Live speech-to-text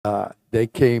They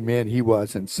came in, he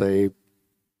wasn't saved,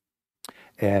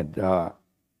 and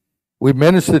we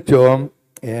ministered to him,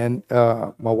 and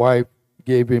my wife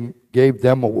gave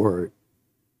them a word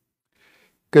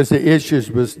because the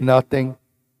issues was nothing.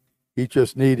 He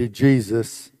just needed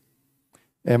Jesus,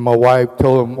 and my wife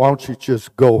told him, "Why don't you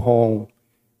just go home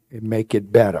and make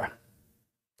it better?"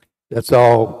 That's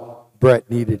all Brett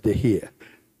needed to hear.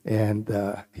 And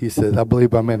he said, "I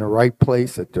believe I'm in the right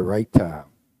place at the right time."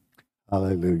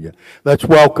 Hallelujah. Let's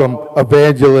welcome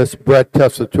evangelist Brett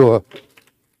Tessitore.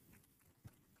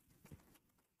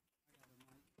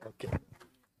 Okay.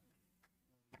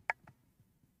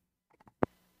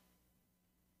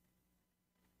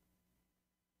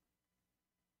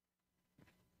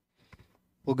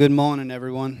 Well, good morning,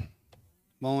 everyone.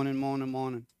 Morning, morning,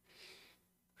 morning.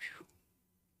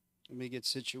 Let me get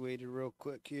situated real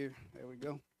quick here. There we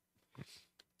go.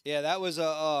 Yeah, that was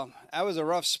a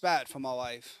rough spat for my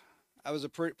life. That was a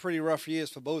pretty rough years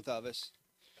for both of us.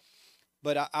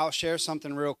 But I'll share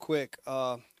something real quick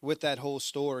with that whole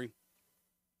story.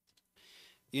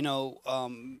 You know,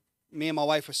 me and my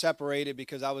wife were separated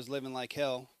because I was living like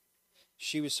hell.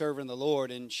 She was serving the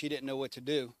Lord, and she didn't know what to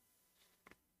do.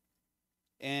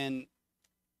 And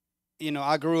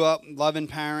I grew up loving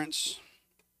parents.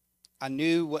 I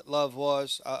knew what love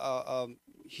was,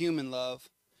 human love.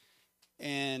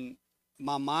 And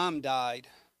my mom died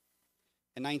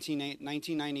in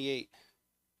 1998.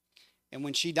 And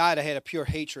when she died, I had a pure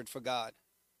hatred for God.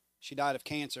 She died of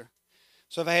cancer.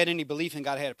 So if I had any belief in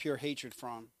God, I had a pure hatred for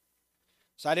him.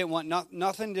 So I didn't want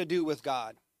nothing to do with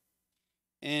God.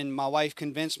 And my wife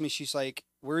convinced me, she's like,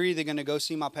 we're either going to go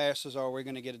see my pastors or we're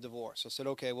going to get a divorce. I said,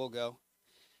 okay, we'll go.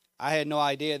 I had no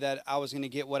idea that I was going to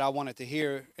get what I wanted to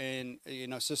hear. And,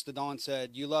 Sister Dawn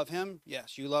said, you love him?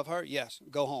 Yes. You love her? Yes.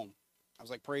 Go home. I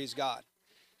was like, praise God.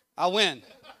 I win.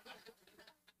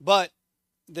 But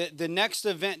the next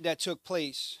event that took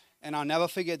place, and I'll never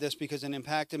forget this because it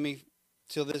impacted me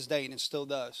till this day, and it still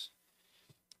does.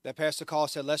 That Pastor Carl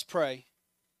said, let's pray.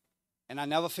 And I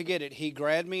never forget it. He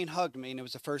grabbed me and hugged me, and it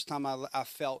was the first time I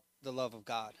felt the love of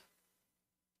God.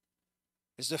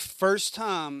 It's the first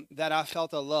time that I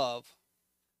felt a love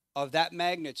of that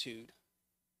magnitude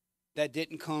that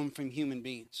didn't come from human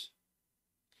beings.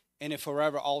 And it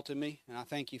forever altered me, and I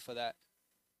thank you for that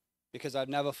because I've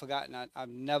never forgotten that. I've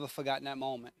never forgotten that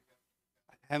moment.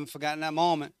 I haven't forgotten that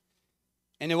moment.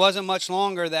 And it wasn't much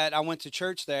longer that I went to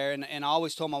church there, and I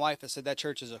always told my wife, I said, that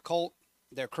church is a cult.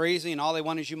 They're crazy, and all they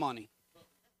want is your money.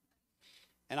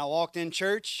 And I walked in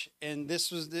church, and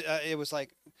it was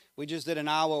like we just did an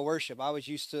hour of worship. I was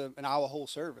used to an hour whole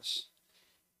service.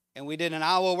 And we did an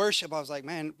hour of worship. I was like,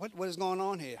 man, what is going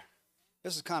on here?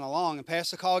 This is kind of long. And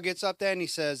Pastor Carl gets up there and he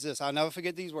says this. I'll never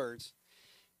forget these words.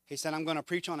 He said, I'm going to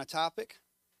preach on a topic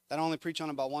that I only preach on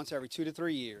about once every 2 to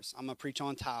 3 years. I'm going to preach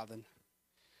on tithing.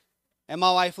 And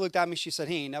my wife looked at me. She said,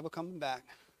 he ain't never coming back.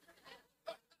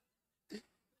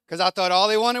 Because I thought all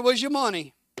they wanted was your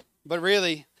money. But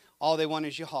really, all they want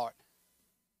is your heart.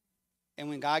 And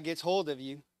when God gets hold of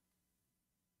you,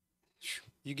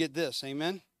 you get this.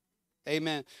 Amen?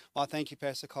 Amen. Well, thank you,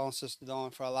 Pastor Carl and Sister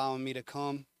Dawn, for allowing me to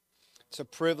come. It's a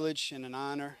privilege and an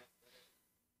honor.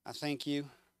 I thank you.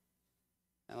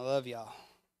 And I love y'all.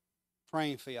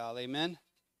 Praying for y'all. Amen.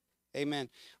 Amen.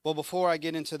 Well, before I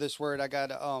get into this word, I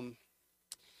gotta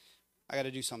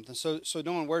do something. So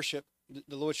during worship,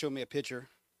 the Lord showed me a picture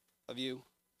of you,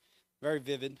 very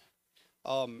vivid.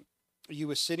 Um, you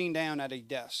were sitting down at a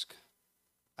desk.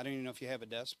 I don't even know if you have a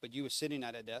desk, but you were sitting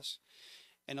at a desk,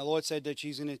 and the Lord said that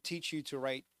He's going to teach you to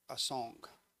write a song.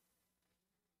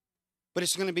 But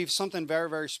it's going to be something very,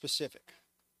 very specific.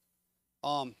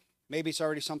 Um, Maybe it's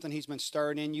already something He's been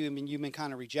stirring in you. I mean, you've been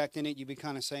kind of rejecting it. You've been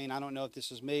kind of saying, I don't know if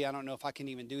this is me. I don't know if I can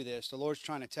even do this. The Lord's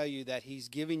trying to tell you that He's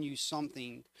giving you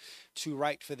something to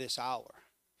write for this hour.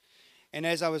 And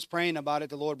as I was praying about it,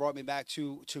 the Lord brought me back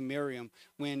to Miriam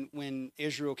when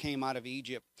Israel came out of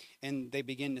Egypt and they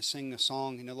began to sing the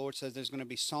song. And the Lord says there's going to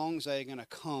be songs that are going to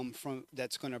come from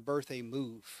that's going to birth a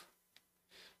move.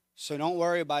 So don't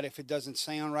worry about if it doesn't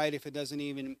sound right, if it doesn't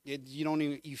even you don't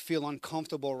even you feel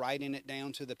uncomfortable writing it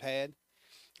down to the pad.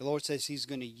 The Lord says He's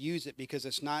going to use it because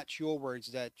it's not your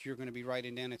words that you're going to be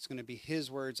writing down. It's going to be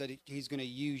His words that He's going to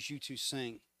use you to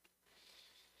sing.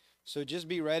 So just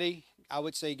be ready. I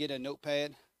would say get a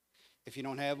notepad if you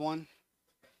don't have one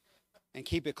and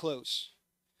keep it close.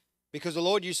 Because the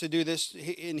Lord used to do this,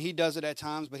 and He does it at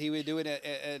times, but He would do it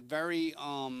at very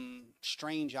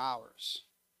strange hours.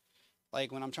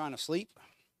 Like when I'm trying to sleep,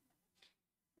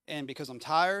 and because I'm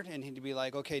tired, and He'd be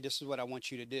like, okay, this is what I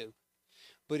want you to do.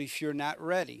 But if you're not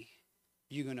ready,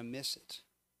 you're going to miss it.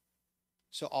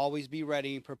 So always be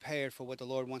ready and prepared for what the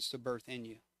Lord wants to birth in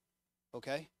you.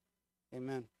 Okay?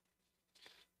 Amen.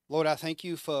 Lord, I thank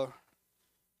you for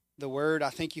the word. I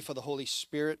thank you for the Holy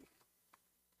Spirit.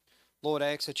 Lord,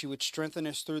 I ask that you would strengthen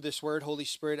us through this word. Holy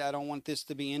Spirit, I don't want this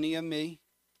to be any of me.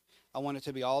 I want it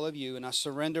to be all of you. And I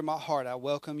surrender my heart. I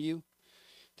welcome you,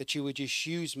 that you would just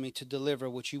use me to deliver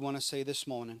what you want to say this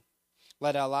morning.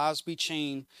 Let our lives be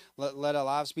changed. Let our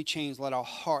lives be changed. Let our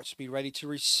hearts be ready to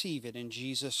receive it in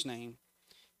Jesus' name.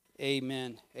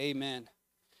 Amen. Amen.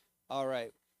 All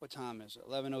right. What time is it?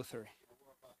 11:03.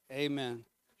 Amen.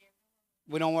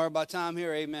 We don't worry about time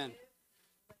here. Amen.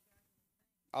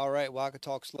 All right. Well, I could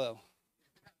talk slow.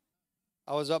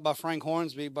 I was up by Frank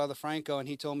Hornsby, Brother Franco, and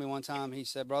he told me one time, he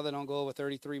said, brother, don't go over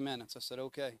 33 minutes. I said,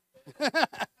 okay.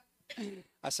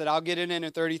 I said, I'll get it in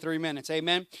 33 minutes.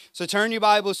 Amen. So turn your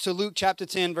Bibles to Luke chapter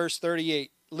 10, verse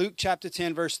 38. Luke chapter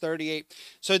 10, verse 38.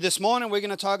 So this morning we're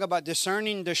going to talk about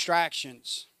discerning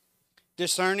distractions.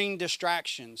 Discerning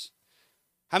distractions.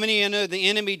 How many of you know the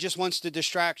enemy just wants to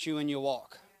distract you in your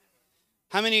walk?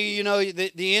 How many of you know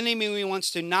the enemy wants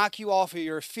to knock you off of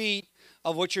your feet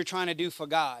of what you're trying to do for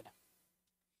God?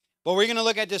 But we're going to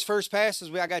look at this first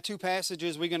passage. I got two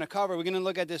passages we're going to cover. We're going to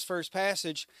look at this first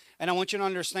passage, and I want you to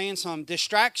understand something.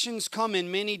 Distractions come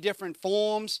in many different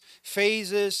forms,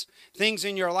 phases, things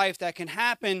in your life that can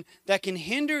happen that can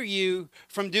hinder you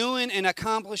from doing and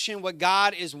accomplishing what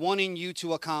God is wanting you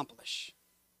to accomplish.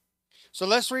 So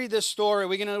let's read this story.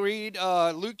 We're going to read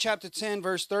Luke chapter 10,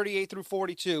 verse 38 through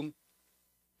 42.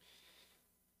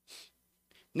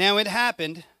 Now it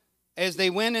happened, as they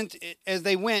went,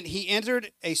 he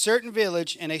entered a certain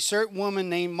village, and a certain woman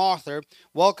named Martha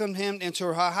welcomed him into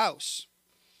her house.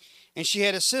 And she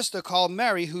had a sister called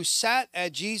Mary, who sat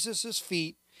at Jesus'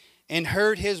 feet and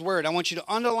heard his word. I want you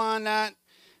to underline that,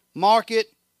 mark it,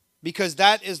 because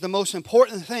that is the most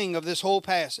important thing of this whole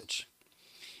passage.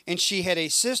 And she had a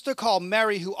sister called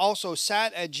Mary, who also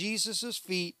sat at Jesus'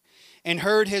 feet and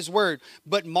heard his word.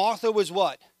 But Martha was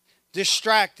what?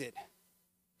 Distracted.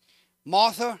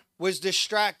 Martha was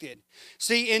distracted.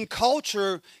 See, in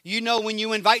culture, you know, when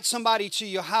you invite somebody to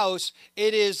your house,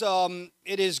 it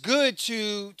is good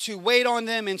to wait on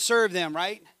them and serve them,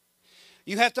 right?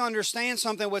 You have to understand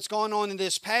something, what's going on in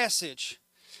this passage.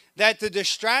 That the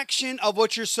distraction of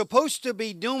what you're supposed to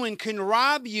be doing can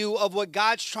rob you of what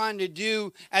God's trying to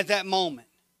do at that moment.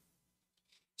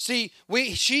 See,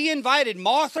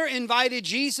 Martha invited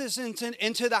Jesus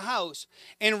into the house.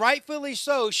 And rightfully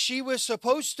so, she was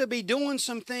supposed to be doing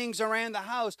some things around the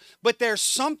house. But there's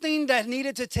something that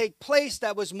needed to take place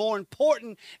that was more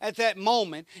important at that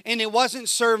moment. And it wasn't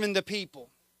serving the people.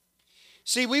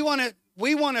 See, we want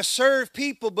to serve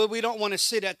people, but we don't want to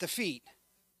sit at the feet.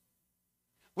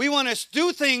 We want to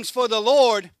do things for the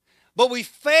Lord, but we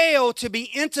fail to be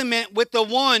intimate with the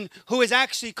one who is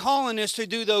actually calling us to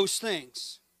do those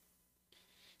things.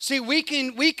 See, we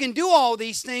can do all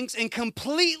these things and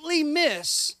completely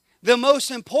miss the most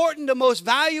important, the most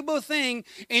valuable thing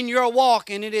in your walk,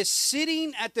 and it is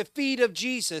sitting at the feet of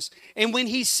Jesus. And when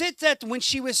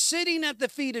she was sitting at the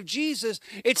feet of Jesus,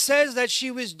 it says that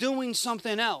she was doing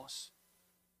something else.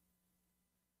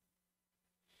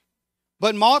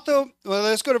 But Martha, well,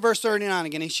 let's go to verse 39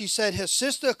 again. And she said, his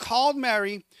sister called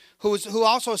Mary, who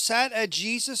also sat at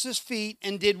Jesus' feet,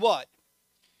 and did what?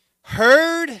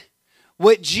 Heard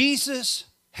what Jesus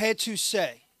had to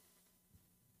say.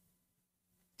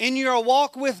 In your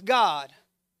walk with God,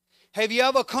 have you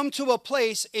ever come to a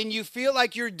place and you feel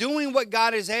like you're doing what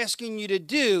God is asking you to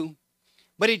do,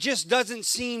 but it just doesn't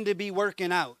seem to be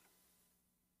working out?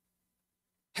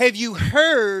 Have you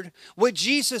heard what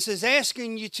Jesus is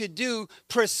asking you to do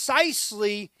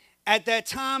precisely at that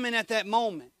time and at that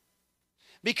moment?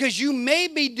 Because you may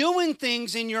be doing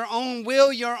things in your own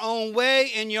will, your own way,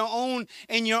 in your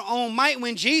own might,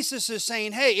 when Jesus is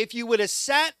saying, hey, if you would have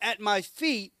sat at my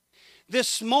feet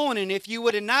this morning, if you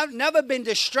would have never been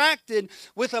distracted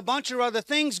with a bunch of other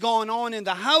things going on in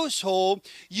the household,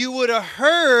 you would have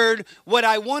heard what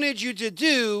I wanted you to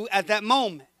do at that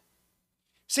moment.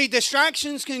 See,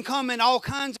 distractions can come in all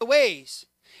kinds of ways.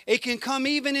 It can come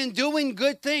even in doing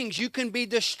good things. You can be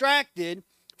distracted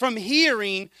from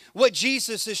hearing what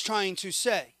Jesus is trying to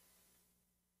say.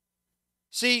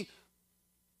 See,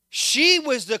 she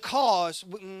was the cause.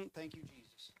 Thank you,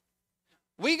 Jesus.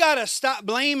 We got to stop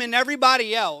blaming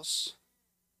everybody else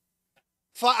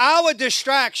for our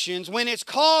distractions when it's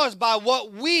caused by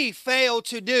what we failed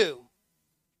to do.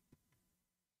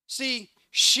 See,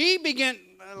 she began,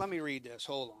 let me read this,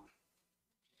 hold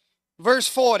on. Verse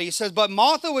 40 says, but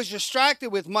Martha was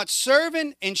distracted with much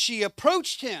serving, and she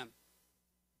approached him.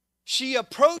 She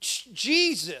approached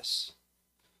Jesus.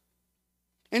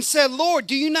 and said, Lord,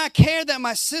 do you not care that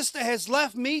my sister has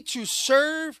left me to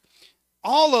serve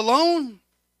all alone?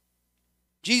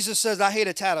 Jesus says, I hate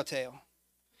a tattletale.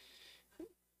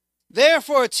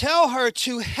 Therefore, tell her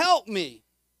to help me.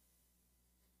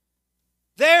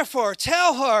 Therefore,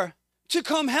 tell her to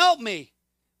come help me.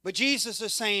 But Jesus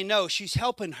is saying, no, she's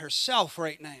helping herself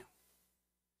right now.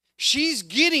 She's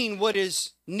getting what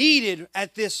is needed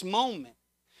at this moment.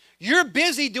 You're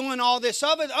busy doing all this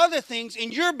other things,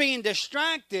 and you're being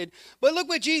distracted. But look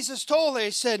what Jesus told her.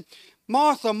 He said,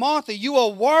 Martha, Martha, you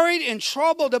are worried and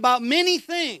troubled about many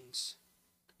things.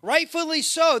 Rightfully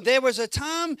so. There was a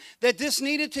time that this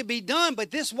needed to be done, but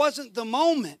this wasn't the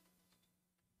moment.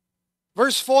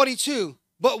 Verse 42,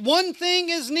 but one thing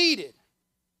is needed.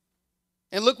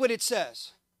 And look what it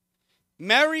says.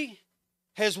 Mary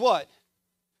has what?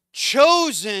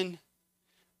 Chosen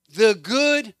the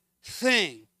good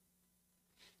thing.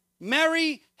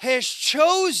 Mary has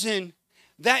chosen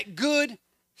that good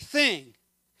thing.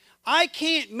 I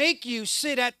can't make you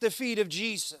sit at the feet of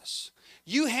Jesus.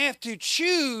 You have to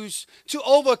choose to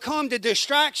overcome the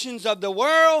distractions of the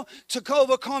world, to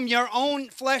overcome your own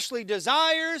fleshly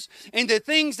desires and the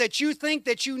things that you think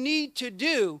that you need to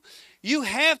do. You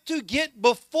have to get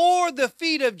before the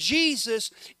feet of Jesus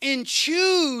and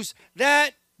choose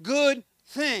that good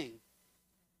thing.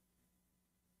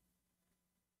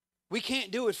 We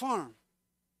can't do it for him.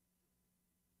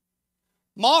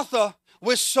 Martha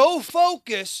was so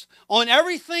focused on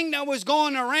everything that was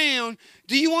going around.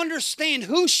 Do you understand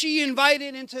who she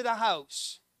invited into the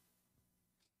house?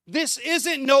 This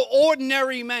isn't no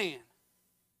ordinary man.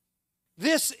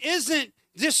 This isn't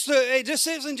just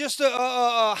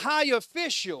a high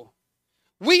official.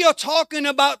 We are talking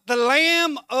about the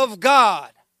Lamb of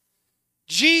God.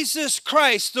 Jesus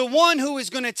Christ, the one who is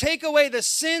going to take away the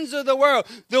sins of the world,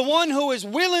 the one who is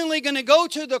willingly going to go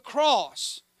to the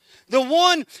cross, the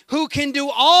one who can do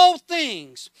all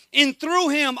things, and through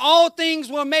him all things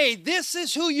were made. This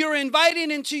is who you're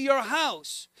inviting into your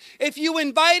house. If you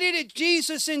invited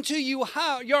Jesus into your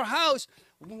house,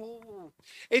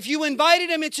 if you invited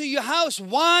him into your house,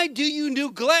 why do you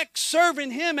neglect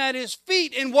serving him at his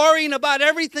feet and worrying about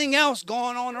everything else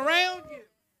going on around you?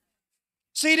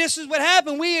 See, this is what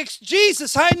happened.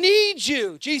 Jesus, I need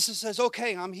you. Jesus says,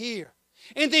 okay, I'm here.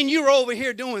 And then you're over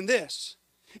here doing this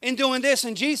and doing this.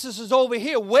 And Jesus is over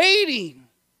here waiting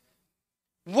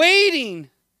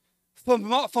for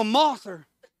Martha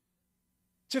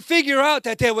to figure out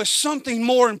that there was something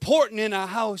more important in our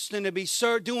house than to be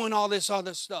doing all this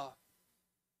other stuff.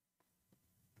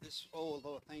 Oh,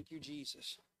 Lord, thank you,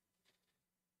 Jesus.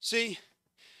 See,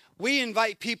 we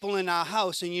invite people in our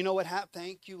house, and you know what happens?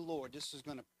 Thank you, Lord. This is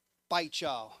going to bite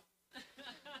y'all.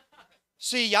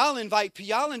 See, y'all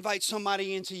invite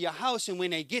somebody into your house, and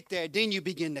when they get there, then you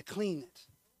begin to clean it.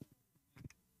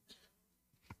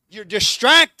 You're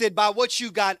distracted by what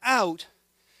you got out.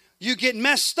 You get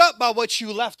messed up by what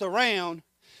you left around.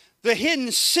 The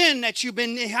hidden sin that you've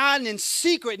been hiding in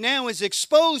secret now is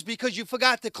exposed because you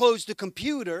forgot to close the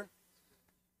computer.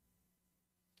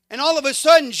 And all of a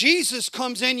sudden, Jesus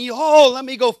comes in, let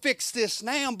me go fix this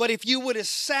now. But if you would have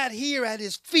sat here at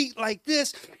his feet like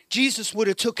this, Jesus would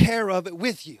have took care of it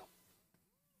with you.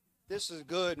 This is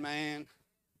good, man.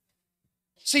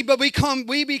 See, but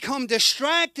we become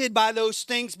distracted by those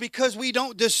things because we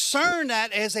don't discern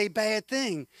that as a bad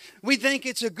thing. We think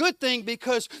it's a good thing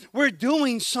because we're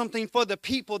doing something for the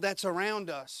people that's around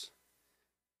us.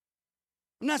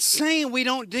 I'm not saying we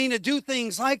don't need to do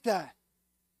things like that.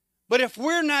 But if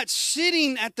we're not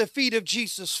sitting at the feet of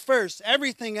Jesus first,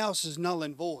 everything else is null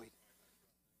and void.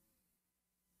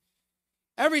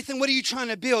 Everything, what are you trying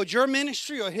to build? Your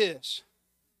ministry or his?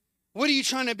 What are you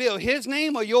trying to build? His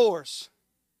name or yours?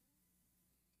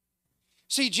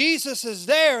 See, Jesus is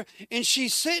there and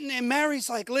she's sitting and Mary's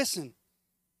like, listen,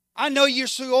 I know you're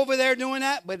so over there doing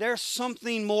that, but there's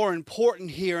something more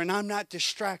important here and I'm not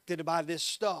distracted by this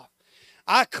stuff.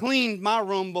 I cleaned my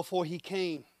room before he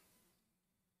came.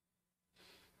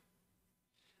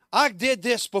 I did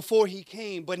this before he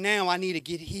came, but now I need to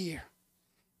get here.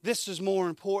 This is more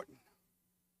important.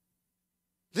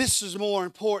 This is more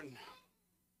important.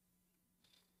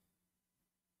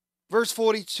 Verse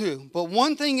 42, but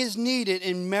one thing is needed,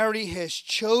 and Mary has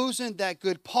chosen that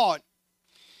good part,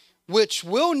 which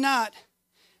will not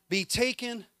be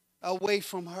taken away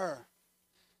from her.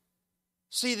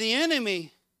 See, the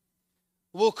enemy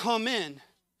will come in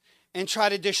and try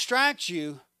to distract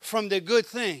you from the good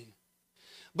thing.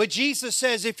 But Jesus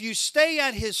says if you stay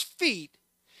at his feet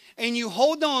and you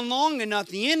hold on long enough,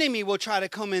 the enemy will try to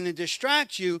come in and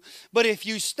distract you. But if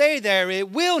you stay there,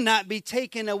 it will not be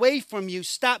taken away from you.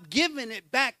 Stop giving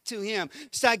it back to him.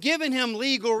 Stop giving him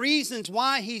legal reasons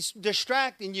why he's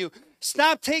distracting you.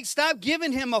 Stop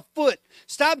giving him a foot.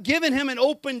 Stop giving him an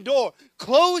open door.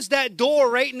 Close that door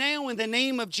right now in the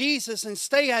name of Jesus and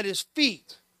stay at his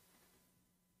feet.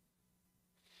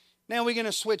 Now we're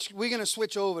gonna switch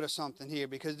over to something here,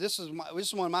 because this is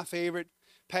one of my favorite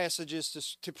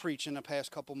passages to preach in the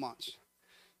past couple months.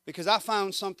 Because I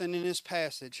found something in this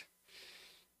passage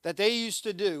that they used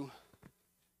to do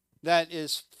that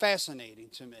is fascinating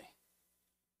to me.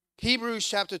 Hebrews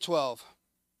chapter 12,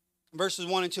 verses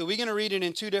 1 and 2. We're going to read it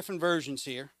in two different versions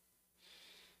here.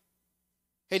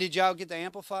 Hey, did y'all get the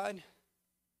Amplified?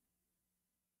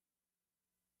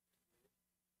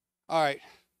 All right.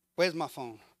 Where's my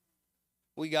phone?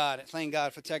 We got it. Thank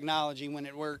God for technology when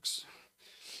it works.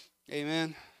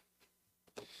 Amen.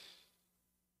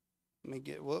 Let me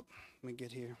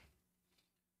get here.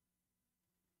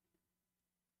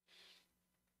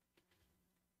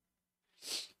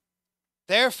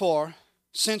 Therefore,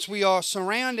 since we are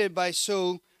surrounded by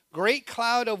so great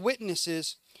cloud of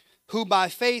witnesses who by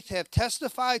faith have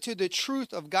testified to the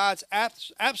truth of God's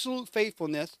absolute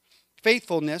faithfulness,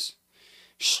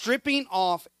 stripping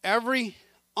off every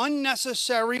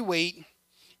unnecessary weight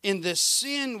in the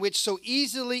sin which so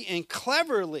easily and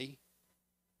cleverly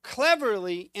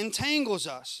entangles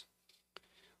us,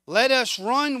 let us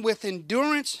run with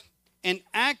endurance and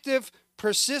active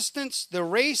persistence the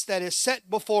race that is set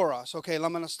before us. Okay,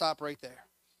 I'm going to stop right there.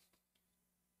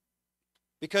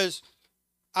 Because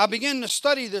I began to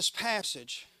study this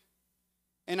passage,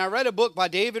 and I read a book by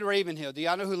David Ravenhill. Do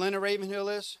y'all know who Leonard Ravenhill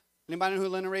is? Anybody know who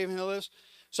Leonard Ravenhill is?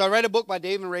 So I read a book by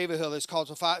David Ravenhill. It's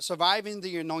called Surviving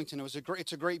the Anointing.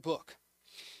 It's a great book.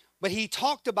 But he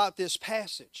talked about this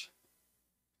passage.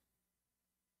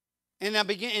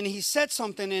 And he said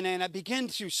something in it, and I began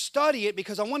to study it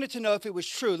because I wanted to know if it was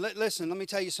true. Listen, let me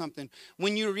tell you something.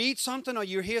 When you read something or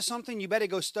you hear something, you better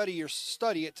go study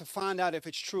it to find out if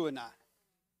it's true or not.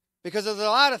 Because there's a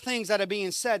lot of things that are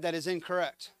being said that is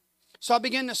incorrect. So I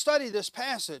began to study this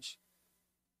passage.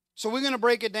 So we're going to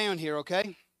break it down here,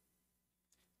 okay?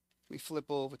 Let me flip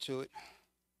over to it.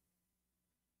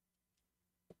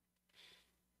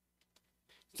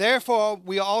 Therefore,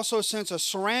 we also, since are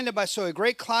surrounded by so a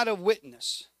great cloud of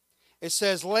witness, it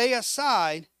says, lay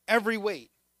aside every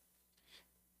weight.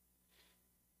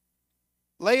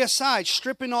 Lay aside,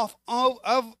 stripping off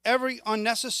of every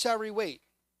unnecessary weight.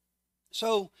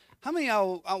 So, how many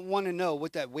of y'all want to know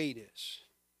what that weight is?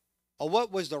 Or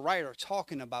what was the writer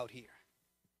talking about here?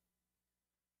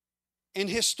 In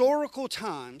historical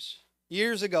times,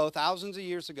 years ago, thousands of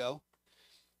years ago,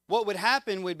 what would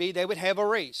happen would be they would have a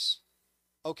race.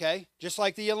 Okay, just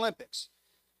like the Olympics.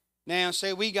 Now,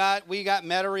 say we got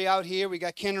Metairie out here, we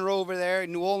got Kenner over there,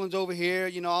 New Orleans over here,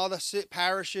 all the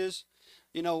parishes.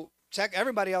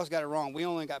 Everybody else got it wrong. We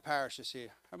only got parishes here.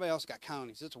 Everybody else got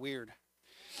counties. It's weird.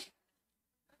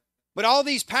 But all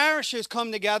these parishes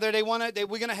come together. We're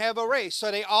going to have a race. So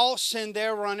they all send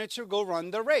their runner to go run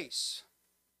the race.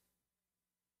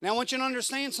 Now, I want you to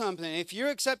understand something. If you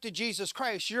accepted Jesus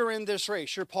Christ, you're in this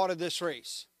race. You're part of this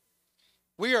race.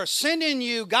 We are sending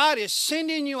you, God is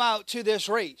sending you out to this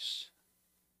race.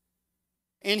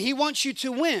 And he wants you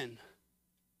to win.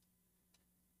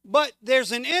 But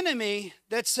there's an enemy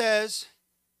that says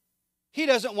he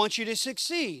doesn't want you to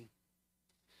succeed.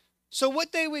 So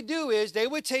what they would do is they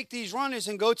would take these runners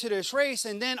and go to this race,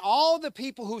 and then all the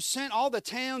people who sent, all the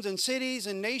towns and cities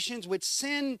and nations would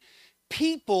send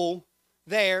people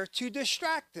there to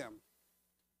distract them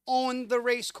on the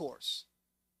race course.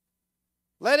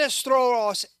 Let us throw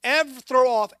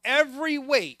off every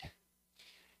weight.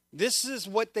 This is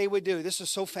what they would do. This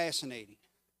is so fascinating.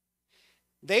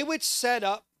 They would set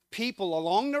up people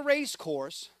along the race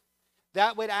course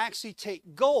that would actually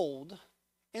take gold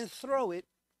and throw it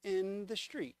in the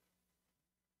street.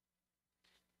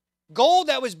 Gold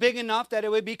that was big enough that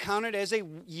it would be counted as a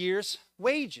year's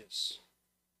wages.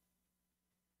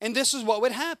 And this is what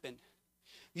would happen.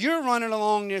 You're running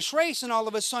along this race, and all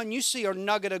of a sudden you see a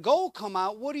nugget of gold come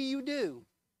out. What do?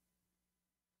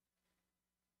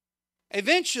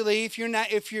 Eventually,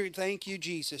 thank you,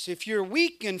 Jesus, if you're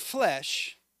weak in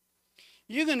flesh,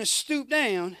 you're going to stoop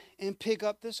down and pick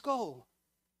up this gold.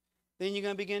 Then you're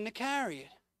going to begin to carry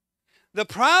it. The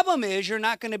problem is you're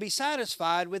not going to be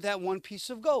satisfied with that one piece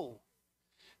of gold.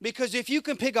 Because if you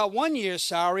can pick up 1 year's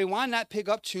salary, why not pick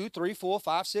up 2, 3, 4,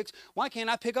 5, 6? Why can't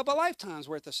I pick up a lifetime's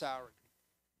worth of salary?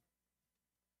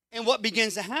 And what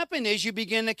begins to happen is you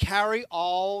begin to carry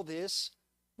all this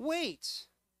weight.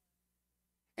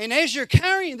 And as you're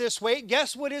carrying this weight,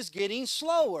 guess what is getting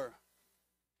slower?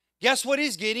 Guess what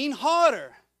is getting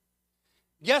harder?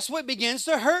 Guess what begins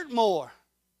to hurt more?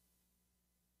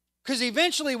 Because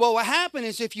eventually what will happen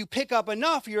is if you pick up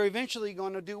enough, you're eventually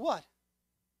going to do what?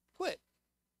 Quit.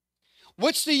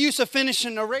 What's the use of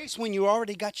finishing the race when you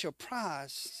already got your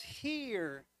prize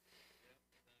here?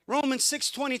 Romans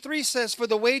 6:23 says, for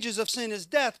the wages of sin is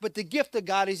death, but the gift of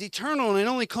God is eternal, and it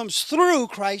only comes through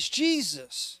Christ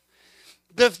Jesus.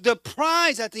 The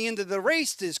prize at the end of the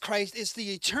race is Christ. It's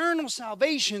the eternal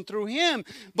salvation through him.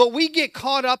 But we get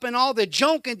caught up in all the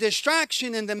junk and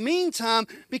distraction in the meantime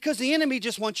because the enemy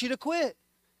just wants you to quit.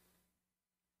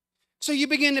 So you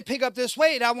begin to pick up this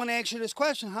weight. I want to ask you this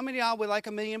question. How many of y'all would like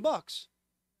 $1 million?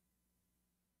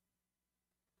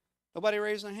 Nobody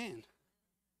raised their hand.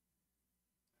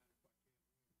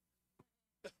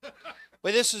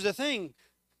 But this is the thing.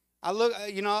 I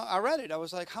read it. I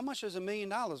was like, how much does $1 million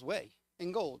weigh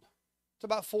in gold? It's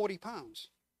about 40 pounds.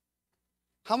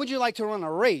 How would you like to run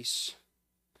a race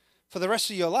for the rest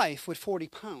of your life with 40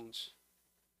 pounds?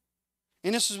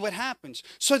 And this is what happens.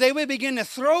 So they would begin to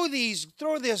throw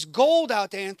this gold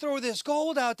out there and throw this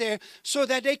gold out there so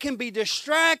that they can be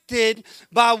distracted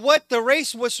by what the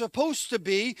race was supposed to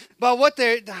be, by what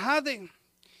let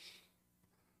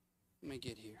me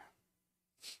get here.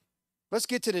 Let's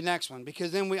get to the next one,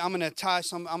 because then I'm going to tie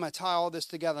all this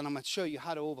together, and I'm going to show you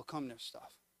how to overcome this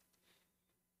stuff.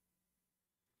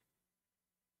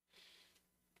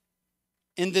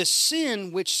 And this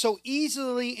sin which so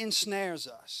easily ensnares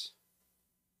us.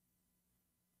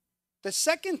 The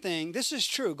second thing, this is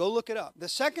true, go look it up. The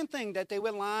second thing that they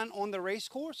would line on the race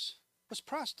course was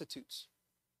prostitutes.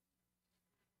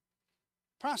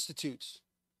 Prostitutes.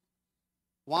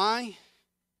 Why?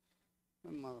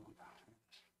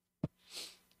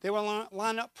 They will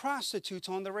line up prostitutes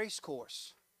on the race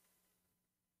course.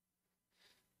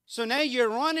 So now you're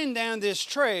running down this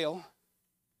trail.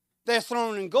 They're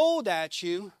throwing gold at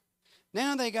you.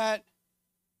 Now they got,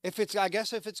 if it's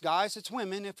guys, it's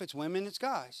women. If it's women, it's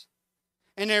guys.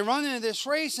 And they're running this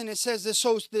race, and it says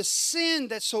this sin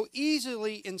that so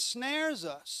easily ensnares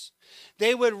us.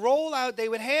 They would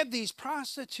have these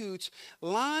prostitutes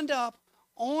lined up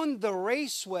on the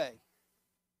raceway.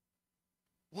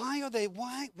 Why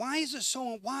is it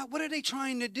so, what are they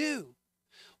trying to do?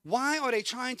 Why are they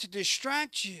trying to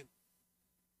distract you?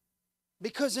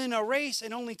 Because in a race,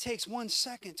 it only takes 1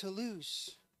 second to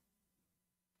lose.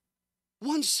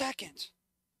 1 second.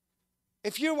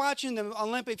 If you're watching the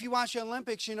Olympics,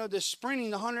 the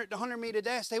sprinting, the 100-meter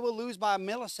dash, they will lose by a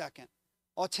millisecond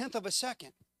or 1/10 of a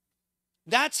second.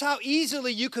 That's how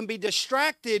easily you can be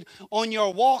distracted on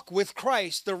your walk with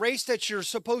Christ, the race that you're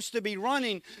supposed to be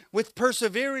running with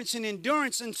perseverance and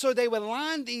endurance. And so they would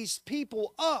line these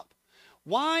people up.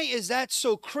 Why is that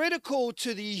so critical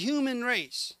to the human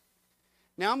race?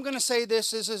 Now I'm going to say this.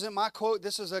 This isn't my quote.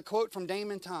 This is a quote from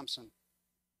Damon Thompson.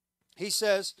 He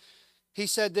said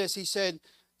this. He said,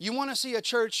 you want to see a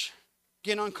church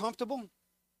get uncomfortable?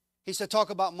 He said, talk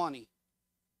about money.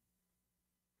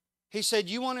 He said,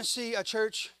 you want to see a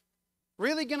church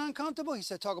really get uncomfortable? He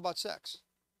said, talk about sex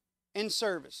in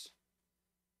service.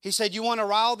 He said, you want to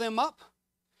rile them up?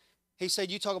 He said,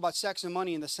 you talk about sex and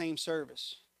money in the same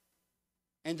service.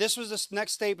 And this was the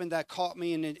next statement that caught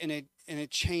me and it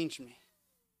changed me.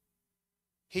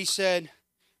 He said,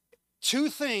 2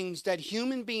 things that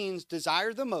human beings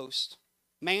desire the most,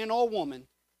 man or woman,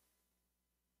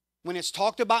 when it's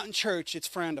talked about in church, it's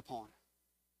frowned upon.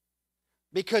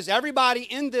 Because everybody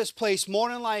in this place, more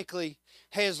than likely,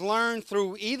 has learned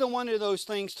through either one of those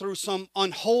things through some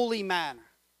unholy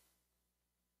manner.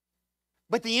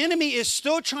 But the enemy is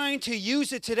still trying to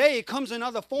use it today. It comes in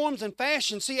other forms and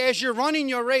fashions. See, as you're running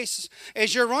your race,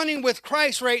 as you're running with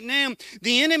Christ right now,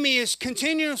 the enemy is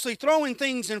continuously throwing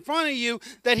things in front of you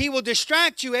that he will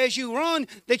distract you as you run,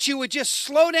 that you would just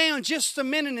slow down just a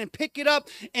minute and pick it up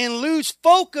and lose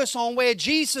focus on where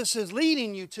Jesus is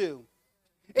leading you to.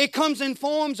 It comes in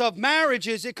forms of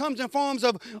marriages. It comes in forms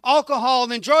of alcohol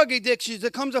and drug addictions.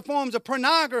 It comes in forms of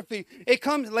pornography.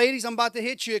 Ladies, I'm about to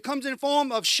hit you. It comes in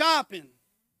form of shopping.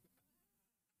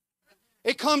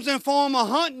 It comes in form of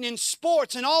hunting and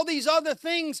sports and all these other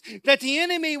things that the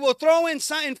enemy will throw in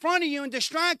front of you and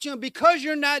distract you. And because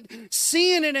you're not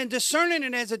seeing it and discerning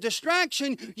it as a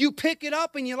distraction, you pick it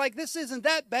up and you're like, this isn't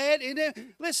that bad.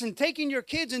 Listen, taking your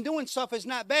kids and doing stuff is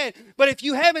not bad. But if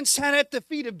you haven't sat at the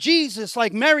feet of Jesus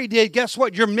like Mary did, guess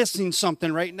what? You're missing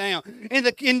something right now. And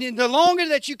the longer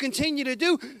that you continue to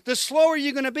do, the slower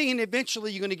you're going to be. And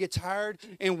eventually you're going to get tired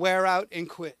and wear out and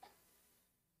quit.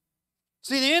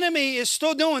 See, the enemy is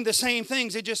still doing the same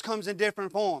things. It just comes in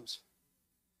different forms.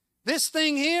 This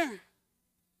thing here,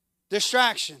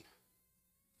 Distraction.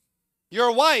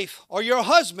 Your wife or your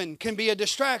husband can be a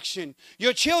distraction.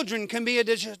 Your children can be a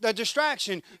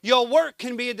distraction. Your work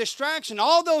can be a distraction.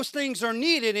 All those things are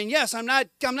needed. And yes, I'm not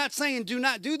saying do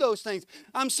not do those things.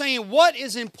 I'm saying what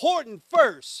is important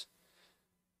first.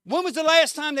 When was the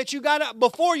last time that you got up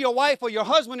before your wife or your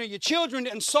husband or your children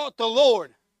and sought the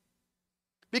Lord?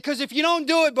 Because if you don't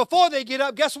do it before they get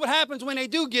up, guess what happens when they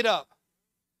do get up?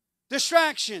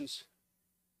 Distractions.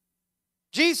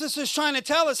 Jesus is trying to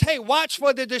tell us, hey, watch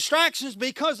for the distractions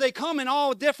because they come in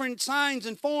all different signs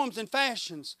and forms and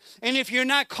fashions. And if you're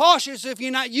not cautious, if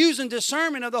you're not using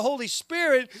discernment of the Holy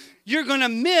Spirit, you're going to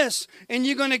miss and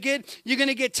you're going to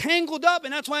get tangled up.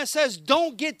 And that's why it says,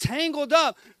 don't get tangled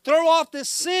up. Throw off the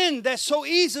sin that so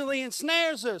easily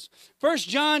ensnares us. 1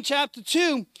 John chapter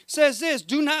 2 says this,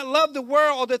 do not love the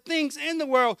world or the things in the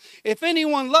world. If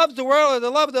anyone loves the world or the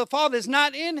love of the Father is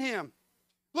not in him.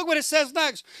 Look what it says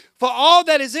next. For all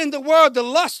that is in the world, the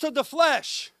lust of the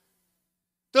flesh,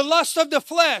 the lust of the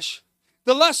flesh,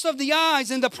 the lust of the eyes,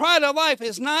 and the pride of life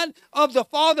is not of the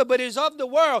Father, but is of the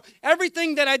world.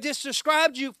 Everything that I just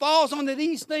described you falls under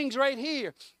these things right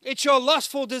here. It's your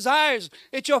lustful desires.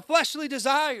 It's your fleshly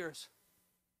desires.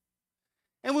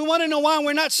 And we want to know why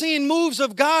we're not seeing moves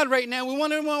of God right now. We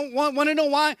want to know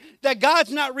why that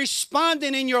God's not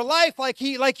responding in your life like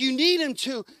you need him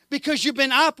to, because you've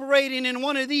been operating in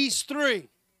one of these three.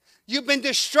 You've been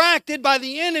distracted by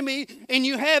the enemy and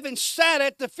you haven't sat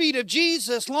at the feet of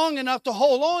Jesus long enough to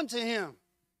hold on to him.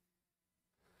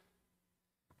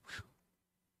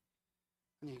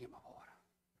 I need to get my water.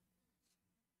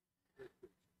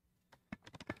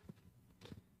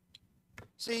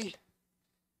 See,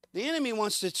 the enemy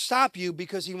wants to stop you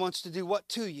because he wants to do what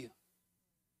to you?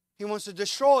 He wants to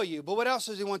destroy you. But what else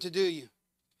does he want to do you?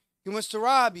 He wants to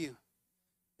rob you.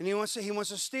 And he wants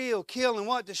to steal, kill, and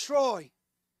what? Destroy.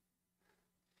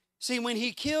 See, when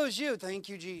he kills you, thank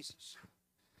you, Jesus.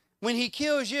 When he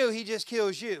kills you, he just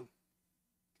kills you.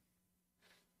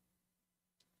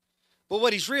 But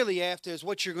what he's really after is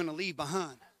what you're going to leave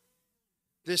behind.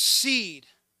 This seed.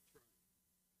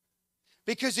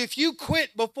 Because if you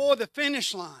quit before the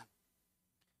finish line,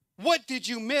 what did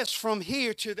you miss from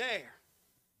here to there?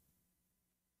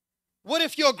 What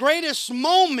if your greatest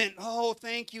moment, oh,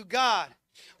 thank you, God.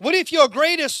 What if your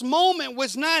greatest moment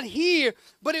was not here,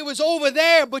 but it was over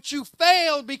there, but you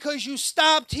failed because you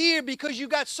stopped here, because you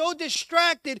got so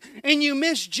distracted and you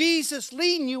missed Jesus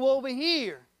leading you over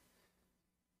here?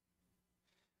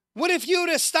 What if you would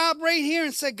have stopped right here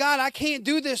and said, God, I can't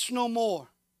do this no more?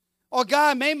 Or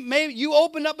God, maybe you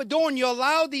opened up a door and you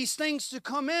allowed these things to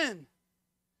come in.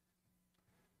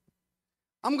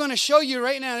 I'm going to show you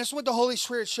right now. This is what the Holy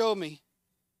Spirit showed me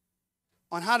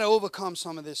on how to overcome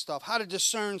some of this stuff, how to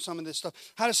discern some of this stuff,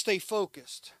 how to stay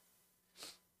focused.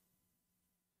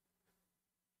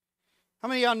 How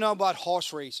many of y'all know about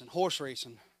horse racing? Horse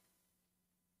racing.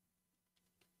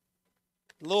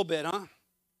 A little bit, huh?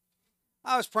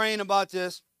 I was praying about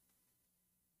this.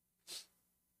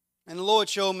 And the Lord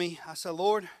showed me, I said,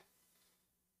 Lord,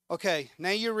 okay,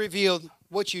 now you revealed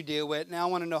what you deal with. Now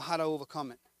I want to know how to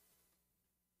overcome it.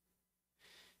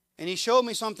 And he showed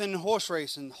me something in horse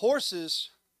racing.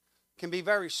 Horses can be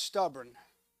very stubborn,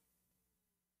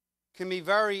 can be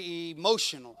very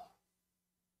emotional.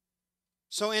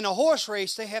 So in a horse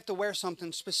race, they have to wear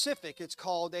something specific. It's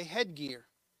called a headgear.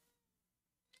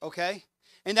 Okay?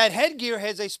 And that headgear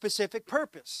has a specific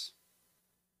purpose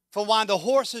for why the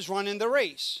horse is running the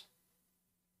race.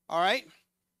 All right?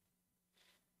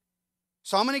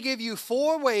 So I'm going to give you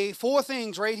four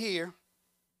things right here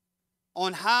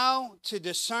on how to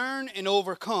discern and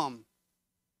overcome.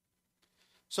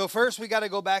 So first we got to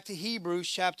go back to Hebrews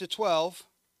chapter 12.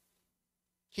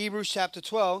 Hebrews chapter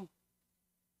 12.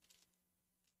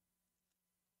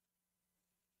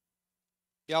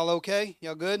 Y'all okay?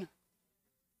 Y'all good?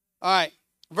 All right.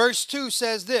 Verse 2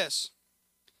 says this.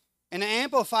 In the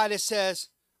Amplified it says,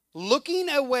 looking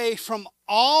away from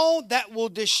all that will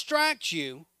distract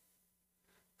you,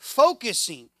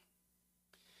 focusing.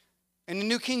 In the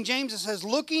New King James it says,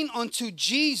 looking unto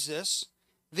Jesus,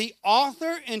 the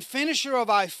author and finisher of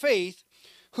our faith,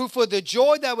 who for the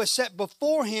joy that was set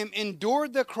before him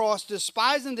endured the cross,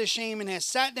 despising the shame, and has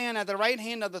sat down at the right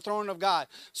hand of the throne of God.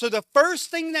 So the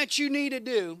first thing that you need to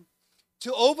do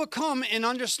to overcome and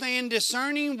understand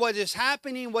discerning what is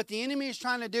happening, what the enemy is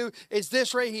trying to do, is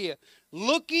this right here.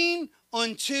 Looking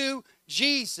unto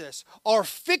Jesus, or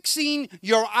fixing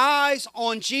your eyes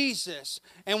on Jesus.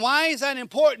 And why is that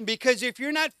important? Because if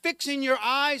you're not fixing your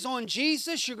eyes on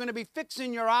Jesus, you're going to be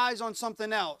fixing your eyes on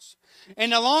something else.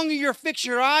 And the longer you fix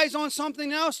your eyes on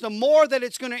something else, the more that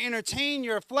it's going to entertain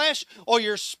your flesh or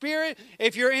your spirit.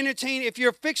 If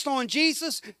you're fixed on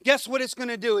Jesus, guess what it's going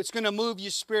to do? It's going to move you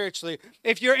spiritually.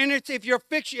 If your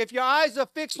eyes are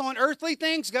fixed on earthly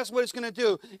things, guess what it's going to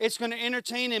do? It's going to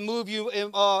entertain and move you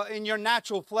in your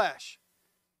natural flesh.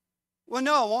 Well,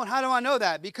 no, it won't. How do I know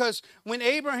that? Because when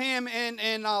Abraham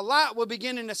and Lot were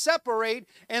beginning to separate,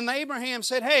 and Abraham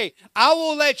said, hey, I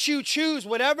will let you choose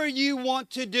whatever you want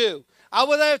to do. I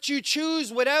will let you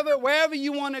choose wherever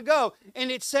you want to go.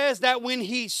 And it says that when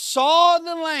he saw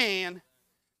the land,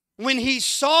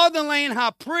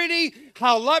 how pretty,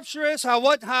 how luxurious,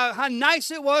 how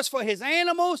nice it was for his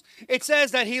animals, it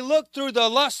says that he looked through the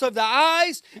lust of the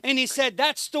eyes and he said,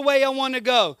 that's the way I want to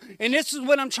go. And this is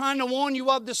what I'm trying to warn you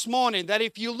of this morning, that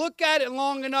if you look at it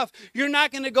long enough, you're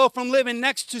not going to go from living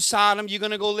next to Sodom, you're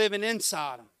going to go living in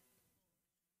Sodom.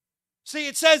 See,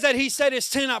 it says that he set his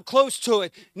tent up close to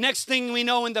it. Next thing we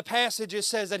know in the passage, it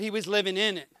says that he was living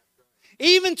in it.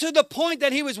 Even to the point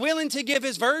that he was willing to give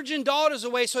his virgin daughters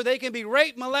away so they can be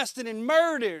raped, molested, and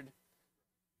murdered.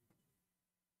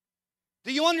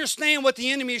 Do you understand what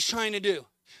the enemy is trying to do?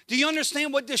 Do you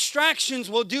understand what distractions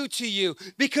will do to you?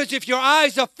 Because if your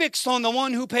eyes are fixed on the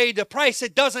one who paid the price,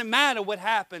 it doesn't matter what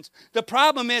happens. The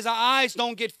problem is our eyes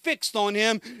don't get fixed on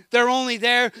him. They're only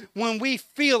there when we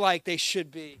feel like they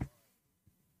should be.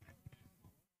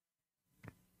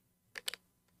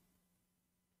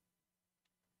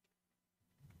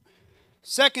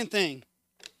 Second thing,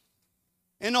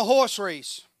 in a horse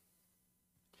race,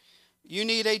 you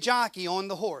need a jockey on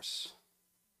the horse.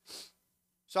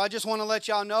 So I just want to let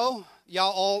y'all know,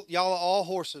 y'all are all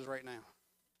horses right now.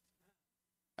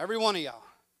 Every one of y'all.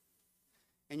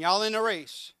 And y'all in a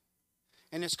race.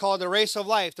 And it's called the race of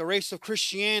life, the race of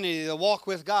Christianity, the walk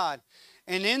with God.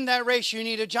 And in that race, you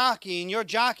need a jockey. And your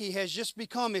jockey has just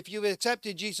become, if you've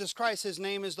accepted Jesus Christ, his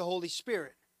name is the Holy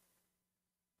Spirit.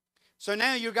 So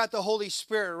now you've got the Holy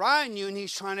Spirit riding you and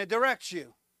he's trying to direct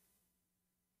you.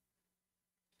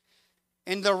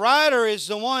 And the rider is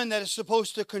the one that is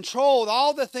supposed to control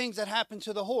all the things that happen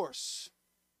to the horse.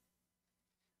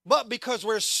 But because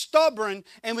we're stubborn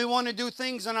and we want to do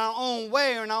things in our own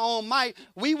way or in our own might,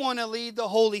 we want to lead the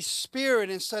Holy Spirit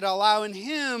instead of allowing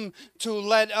him to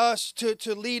lead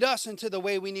us into the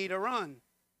way we need to run.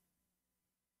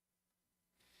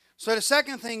 So the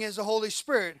second thing is the Holy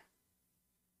Spirit.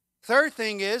 Third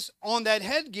thing is, on that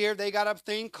headgear, they got a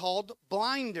thing called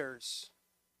blinders.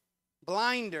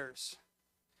 Blinders.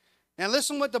 Now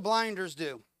listen what the blinders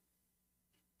do.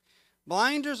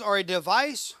 Blinders are a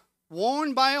device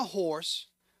worn by a horse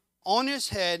on his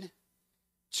head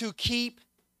to keep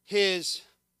his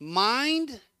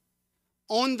mind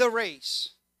on the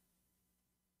race.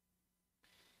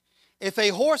 If a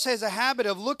horse has a habit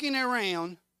of looking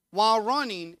around while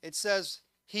running, it says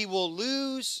he will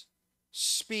lose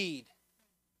speed.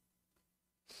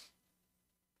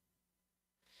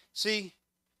 See,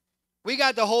 we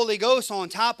got the Holy Ghost on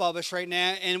top of us right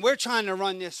now, and we're trying to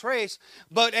run this race.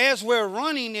 But as we're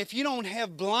running, if you don't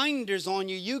have blinders on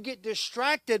you, you get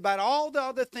distracted by all the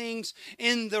other things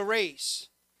in the race.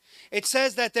 It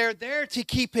says that they're there to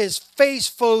keep his face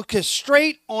focused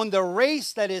straight on the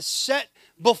race that is set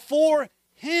before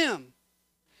him.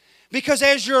 Because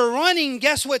as you're running,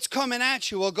 guess what's coming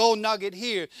at you? A gold nugget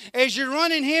here. As you're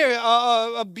running here,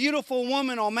 a beautiful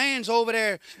woman or man's over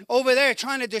there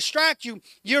trying to distract you.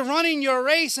 You're running your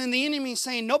race and the enemy's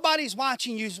saying, nobody's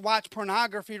watching you watch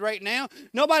pornography right now.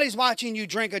 Nobody's watching you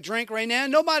drink a drink right now.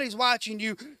 Nobody's watching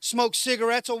you smoke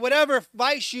cigarettes or whatever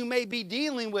vice you may be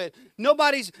dealing with.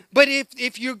 But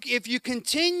if you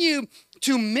continue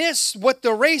to miss what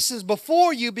the race is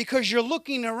before you because you're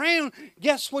looking around,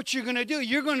 guess what you're going to do?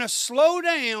 You're going to slow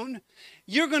down.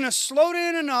 You're going to slow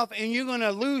down enough and you're going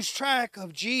to lose track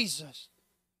of Jesus.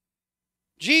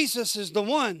 Jesus is the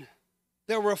one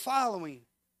that we're following.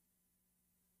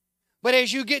 But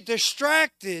as you get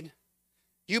distracted,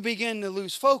 you begin to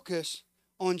lose focus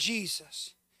on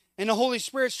Jesus. And the Holy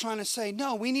Spirit's trying to say,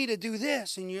 no, we need to do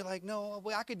this. And you're like, no,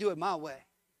 I could do it my way.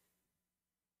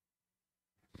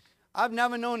 I've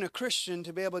never known a Christian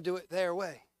to be able to do it their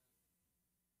way.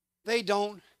 They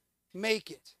don't make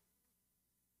it.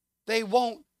 They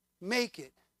won't make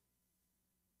it.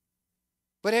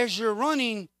 But as you're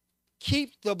running,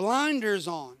 keep the blinders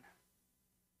on.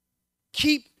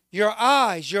 Keep your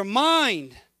eyes, your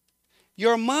mind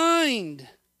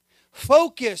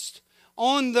focused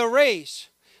on the race.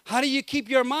 How do you keep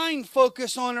your mind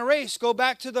focused on a race? Go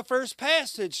back to the first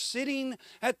passage, sitting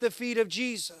at the feet of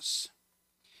Jesus.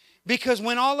 Because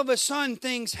when all of a sudden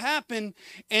things happen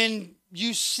and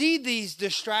you see these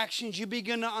distractions, you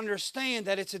begin to understand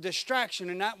that it's a distraction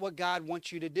and not what God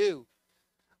wants you to do.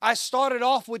 I started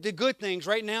off with the good things.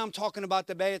 Right now I'm talking about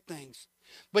the bad things.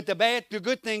 But the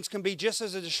good things can be just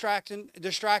as distracting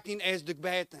as the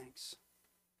bad things.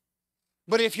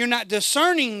 But if you're not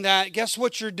discerning that, guess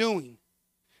what you're doing?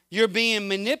 You're being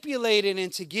manipulated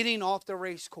into getting off the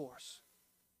race course.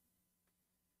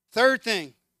 Third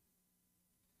thing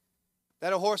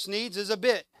that a horse needs is a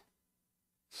bit.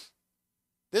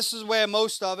 This is where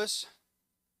most of us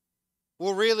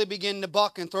will really begin to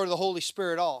buck and throw the Holy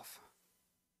Spirit off.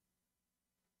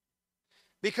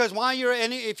 Because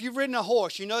if you've ridden a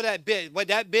horse, you know that bit. But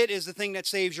that bit is the thing that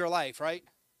saves your life, right?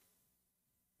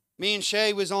 Me and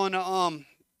Shay was on,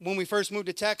 when we first moved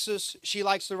to Texas, she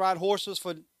likes to ride horses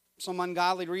for some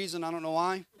ungodly reason. I don't know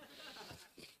why.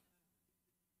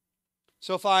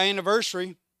 So for our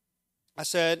anniversary, I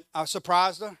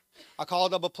surprised her. I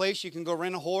called up a place you can go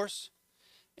rent a horse.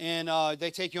 And they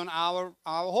take you on our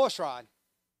horse ride.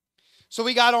 So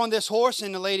we got on this horse,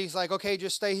 and the lady's like, okay,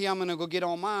 just stay here. I'm going to go get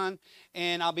on mine,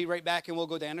 and I'll be right back, and we'll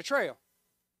go down the trail.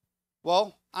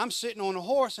 Well, I'm sitting on a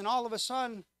horse, and all of a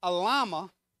sudden, a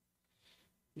llama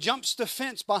jumps the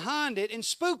fence behind it and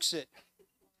spooks it.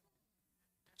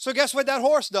 So guess what that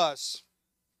horse does?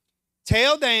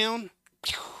 Tail down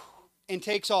and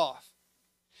takes off.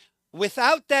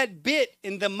 Without that bit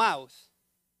in the mouth,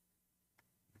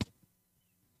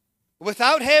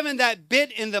 without having that bit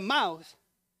in the mouth,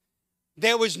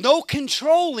 there was no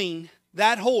controlling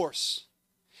that horse.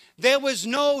 There was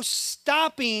no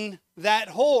stopping that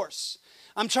horse.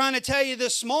 I'm trying to tell you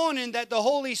this morning that the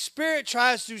Holy Spirit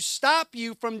tries to stop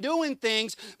you from doing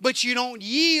things, but you don't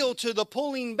yield to the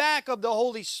pulling back of the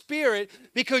Holy Spirit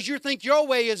because you think your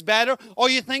way is better, or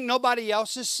you think nobody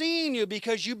else is seeing you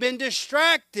because you've been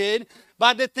distracted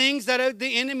by the things that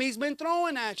the enemy's been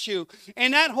throwing at you.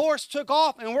 And that horse took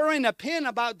off, and we're in a pen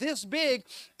about this big,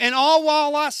 and all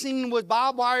while I seen was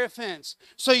barbed wire fence.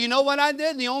 So you know what I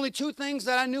did? The only two things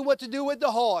that I knew what to do with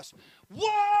the horse.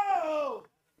 Whoa!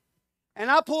 And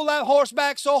I pulled that horse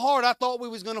back so hard I thought we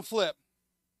was going to flip.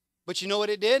 But you know what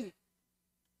it did?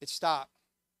 It stopped.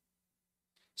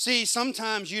 See,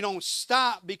 sometimes you don't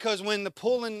stop because when the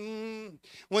pulling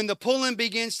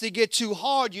begins to get too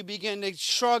hard, you begin to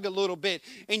shrug a little bit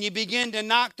and you begin to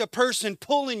knock the person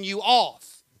pulling you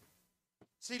off.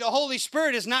 See, the Holy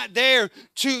Spirit is not there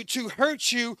to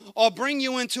hurt you or bring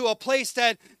you into a place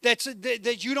that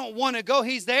you don't want to go.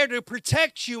 He's there to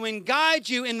protect you and guide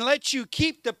you and let you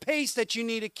keep the pace that you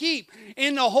need to keep.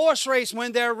 In the horse race,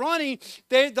 when they're running,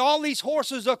 all these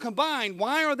horses are combined.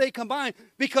 Why are they combined?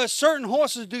 Because certain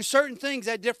horses do certain things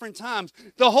at different times.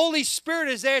 The Holy Spirit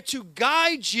is there to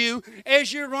guide you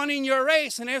as you're running your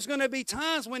race. And there's going to be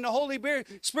times when the Holy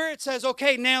Spirit says,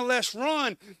 okay, now let's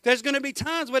run. There's going to be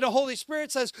times where the Holy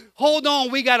Spirit says, hold on,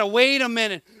 we got to wait a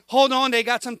minute. Hold on, they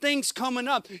got some things coming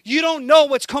up. You don't know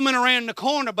what's coming around the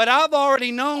corner, but I've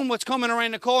already known what's coming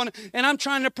around the corner, and I'm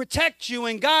trying to protect you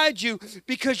and guide you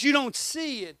because you don't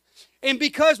see it. And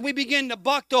because we begin to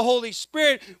buck the Holy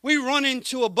Spirit, we run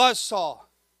into a buzzsaw.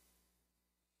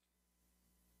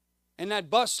 And that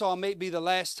buzzsaw may be the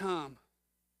last time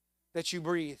that you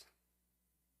breathe.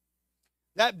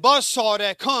 That buzzsaw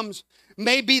that comes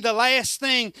may be the last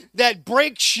thing that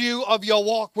breaks you of your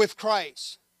walk with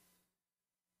Christ.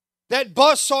 That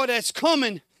buzzsaw that's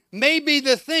coming may be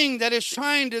the thing that is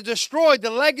trying to destroy the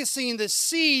legacy and the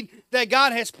seed that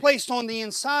God has placed on the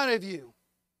inside of you.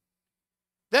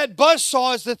 That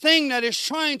buzzsaw is the thing that is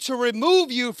trying to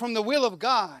remove you from the will of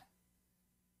God.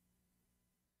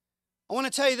 I want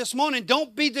to tell you this morning,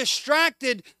 don't be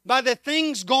distracted by the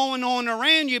things going on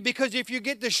around you, because if you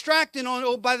get distracted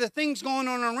by the things going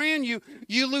on around you,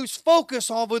 you lose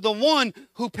focus over the one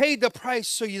who paid the price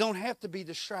so you don't have to be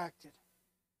distracted.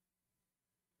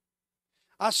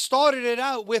 I started it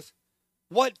out with,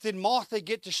 what did Martha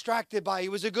get distracted by?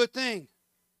 It was a good thing.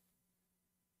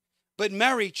 But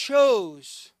Mary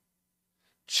chose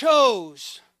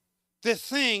the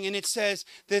thing, and it says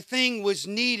the thing was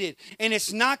needed, and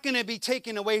it's not going to be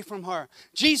taken away from her.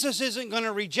 Jesus isn't going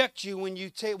to reject you when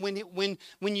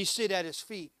you sit at his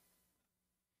feet.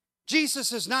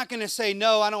 Jesus is not going to say,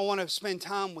 no, I don't want to spend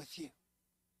time with you.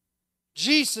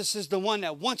 Jesus is the one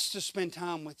that wants to spend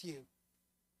time with you.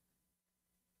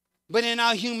 But in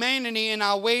our humanity, in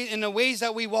the ways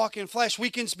that we walk in flesh, we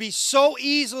can be so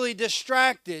easily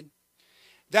distracted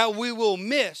that we will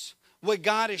miss what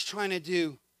God is trying to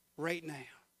do right now.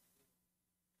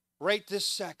 Right this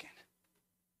second.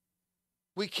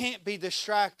 We can't be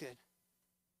distracted.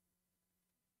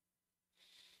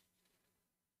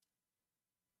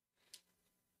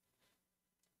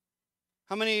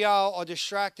 How many of y'all are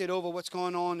distracted over what's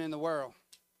going on in the world?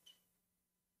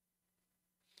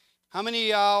 How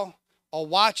many of y'all are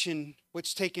watching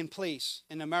what's taking place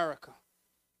in America?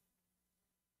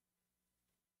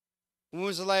 When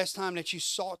was the last time that you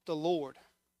sought the Lord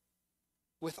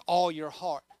with all your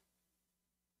heart?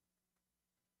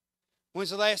 When's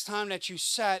the last time that you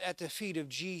sat at the feet of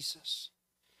Jesus?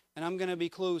 And I'm going to be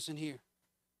closing here.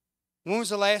 When was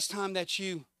the last time that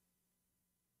you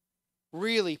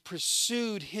really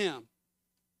pursued Him?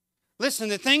 Listen,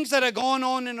 the things that are going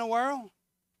on in the world,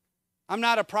 I'm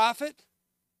not a prophet,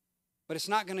 but it's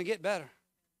not going to get better.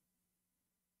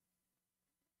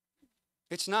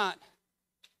 It's not.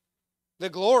 The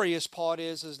glorious part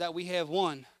is that we have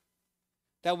one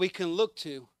that we can look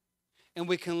to and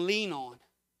we can lean on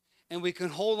and we can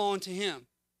hold on to Him.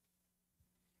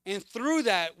 And through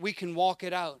that, we can walk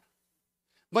it out.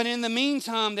 But in the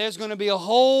meantime, there's going to be a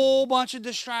whole bunch of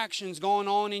distractions going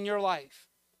on in your life.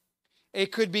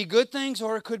 It could be good things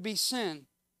or it could be sin.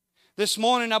 This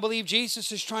morning, I believe Jesus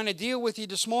is trying to deal with you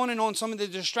this morning on some of the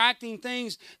distracting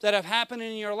things that have happened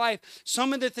in your life.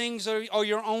 Some of the things are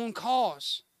your own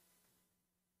cause.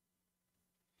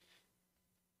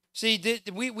 See,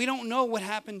 we don't know what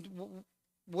happened,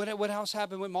 what else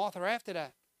happened with Martha after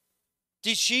that.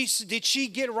 Did she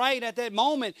get right at that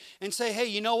moment and say, hey,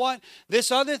 you know what? This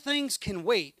other things can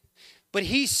wait. But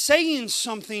He's saying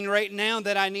something right now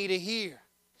that I need to hear.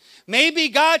 Maybe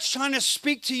God's trying to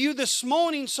speak to you this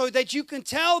morning so that you can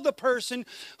tell the person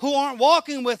who aren't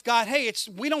walking with God, hey,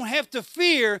 we don't have to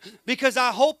fear because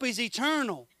our hope is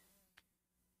eternal.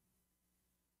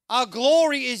 Our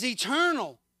glory is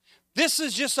eternal. This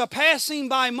is just a passing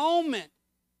by moment.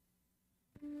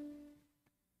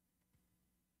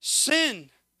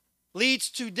 Sin leads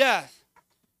to death.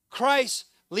 Christ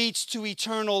leads to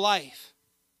eternal life.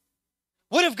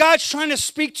 What if God's trying to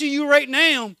speak to you right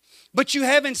now, but you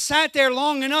haven't sat there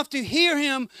long enough to hear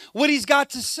Him, what He's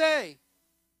got to say?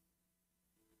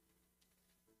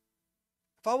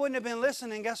 If I wouldn't have been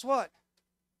listening, guess what?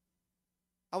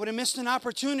 I would have missed an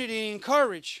opportunity to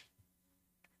encourage,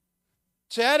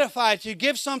 to edify, to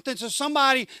give something to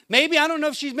somebody. Maybe, I don't know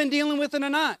if she's been dealing with it or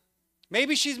not.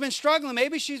 Maybe she's been struggling.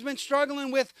 Maybe she's been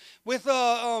struggling with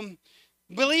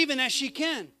believing that she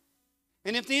can.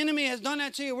 And if the enemy has done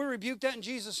that to you, we rebuke that in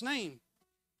Jesus' name.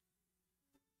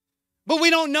 But we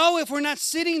don't know if we're not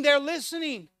sitting there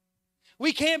listening.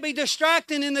 We can't be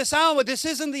distracted in this hour. This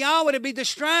isn't the hour to be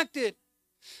distracted.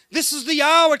 This is the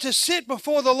hour to sit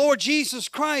before the Lord Jesus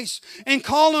Christ and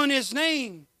call on His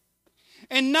name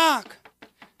and knock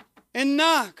and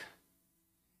knock.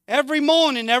 Every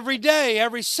morning, every day,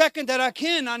 every second that I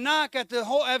can, I knock at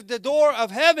the door of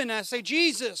heaven. I say,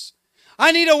 Jesus,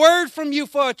 I need a word from you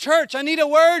for a church. I need a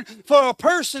word for a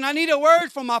person. I need a word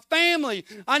for my family.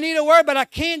 I need a word, but I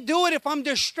can't do it if I'm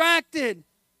distracted.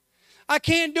 I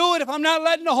can't do it if I'm not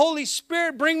letting the Holy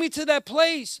Spirit bring me to that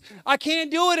place. I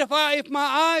can't do it if my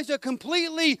eyes are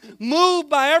completely moved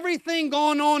by everything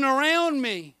going on around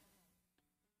me.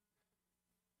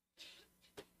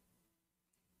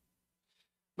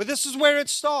 But this is where it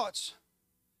starts.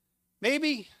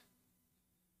 Maybe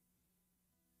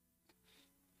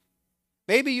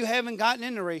you haven't gotten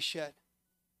in the race yet.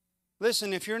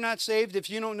 Listen, if you're not saved,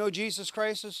 if you don't know Jesus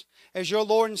Christ as your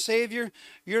Lord and Savior,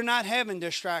 you're not having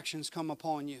distractions come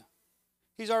upon you.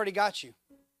 He's already got you.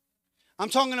 I'm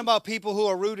talking about people who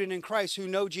are rooted in Christ, who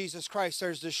know Jesus Christ.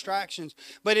 There's distractions.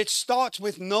 But it starts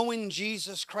with knowing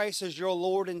Jesus Christ as your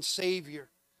Lord and Savior.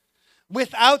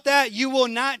 Without that, you will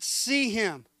not see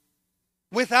Him.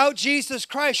 Without Jesus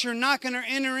Christ, you're not going to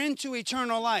enter into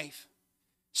eternal life.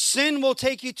 Sin will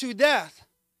take you to death.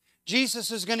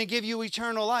 Jesus is going to give you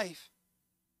eternal life.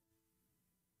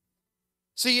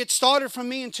 See, it started from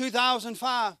me in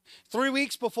 2005. 3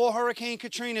 weeks before Hurricane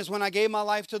Katrina is when I gave my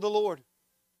life to the Lord.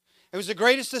 It was the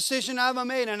greatest decision I ever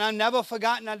made, and I've never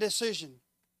forgotten that decision.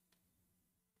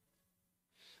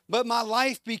 But my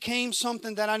life became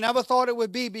something that I never thought it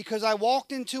would be, because I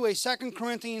walked into a 2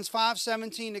 Corinthians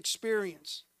 5:17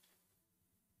 experience.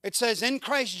 It says, in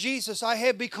Christ Jesus, I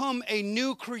have become a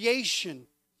new creation.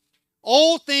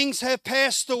 Old things have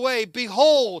passed away.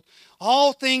 Behold,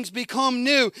 all things become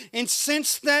new. And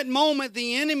since that moment,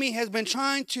 the enemy has been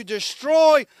trying to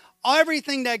destroy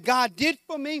everything that God did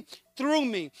for me through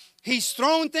me. He's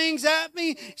thrown things at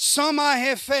me. Some I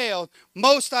have failed.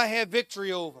 Most I have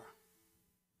victory over.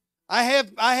 I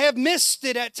have missed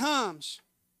it at times.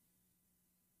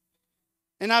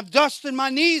 And I've dusted my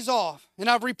knees off. And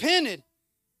I've repented.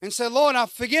 And said, Lord,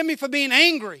 forgive me for being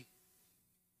angry.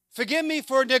 Forgive me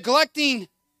for neglecting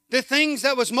the things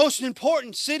that was most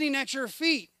important, sitting at your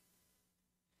feet.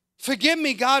 Forgive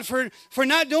me, God, for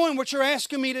not doing what you're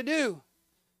asking me to do.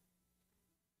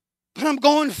 But I'm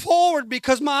going forward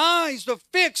because my eyes are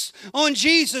fixed on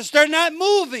Jesus. They're not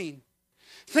moving.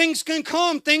 Things can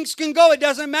come, things can go. It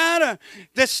doesn't matter.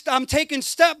 I'm taking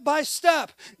step by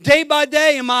step, day by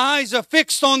day, and my eyes are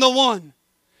fixed on the one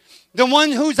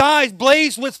whose eyes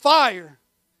blaze with fire,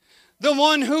 the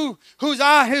one whose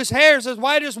hair is as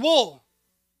white as wool,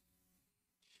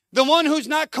 the one who's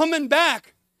not coming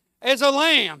back as a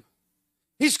lamb.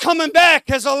 He's coming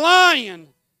back as a lion.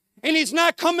 And he's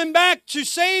not coming back to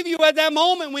save you at that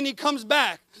moment when he comes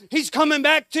back. He's coming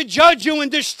back to judge you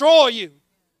and destroy you.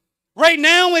 Right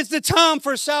now is the time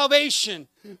for salvation.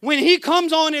 When he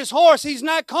comes on his horse, he's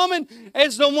not coming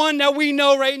as the one that we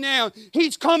know right now.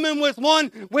 He's coming with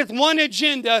one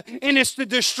agenda, and it's to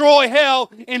destroy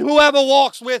hell and whoever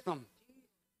walks with him.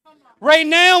 Right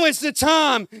now is the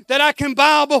time that I can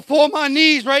bow before my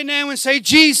knees right now and say,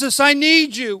 Jesus, I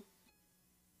need you.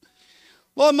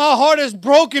 Lord, my heart is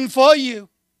broken for you.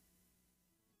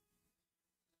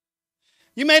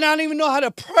 You may not even know how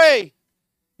to pray.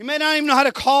 You may not even know how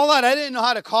to call out. I didn't know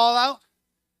how to call out.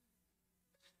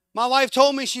 My wife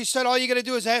told me, she said, all you got to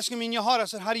do is ask him in your heart. I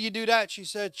said, how do you do that? She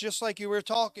said, just like you were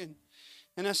talking.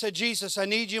 And I said, Jesus, I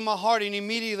need you in my heart. And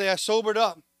immediately I sobered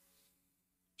up.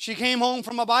 She came home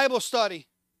from a Bible study.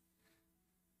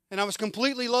 And I was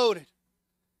completely loaded.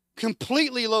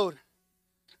 Completely loaded.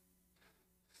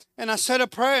 And I said a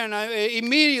prayer and I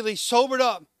immediately sobered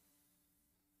up.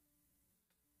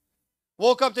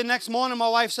 Woke up the next morning, my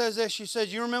wife says this. She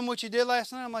says, you remember what you did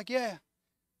last night? I'm like, yeah. I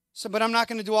said, but I'm not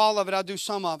going to do all of it. I'll do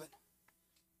some of it.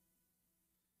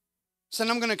 I said,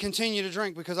 I'm going to continue to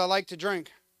drink because I like to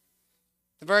drink.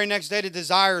 The very next day, the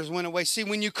desires went away. See,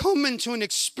 when you come into an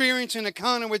experience and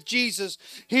encounter with Jesus,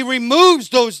 he removes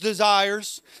those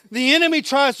desires. The enemy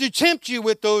tries to tempt you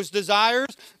with those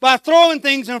desires by throwing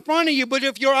things in front of you. But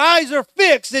if your eyes are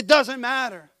fixed, it doesn't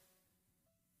matter.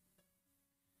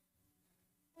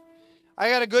 I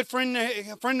got a good friend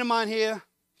of mine here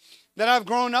that I've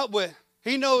grown up with.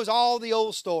 He knows all the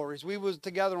old stories. We was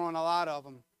together on a lot of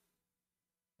them.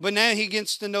 But now he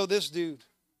gets to know this dude.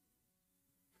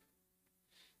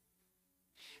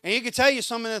 And he could tell you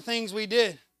some of the things we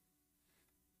did.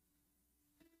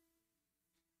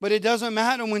 But it doesn't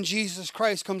matter when Jesus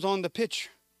Christ comes on the picture.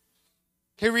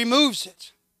 He removes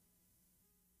it.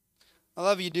 I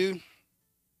love you, dude.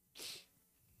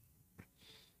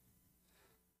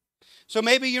 So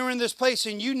maybe you're in this place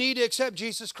and you need to accept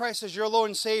Jesus Christ as your Lord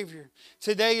and Savior.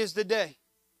 Today is the day.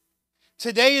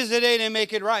 Today is the day to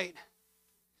make it right.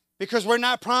 Because we're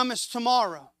not promised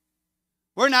tomorrow.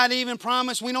 We're not even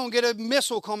promised we don't get a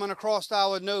missile coming across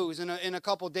our nose in a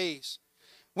couple days.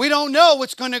 We don't know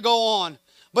what's going to go on.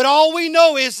 But all we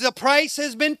know is the price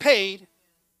has been paid.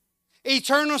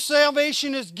 Eternal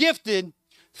salvation is gifted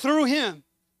through him.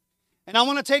 And I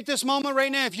want to take this moment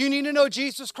right now. If you need to know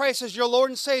Jesus Christ as your Lord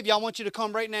and Savior, I want you to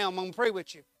come right now. I'm going to pray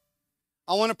with you.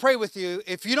 I want to pray with you.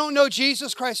 If you don't know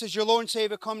Jesus Christ as your Lord and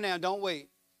Savior, come now. Don't wait.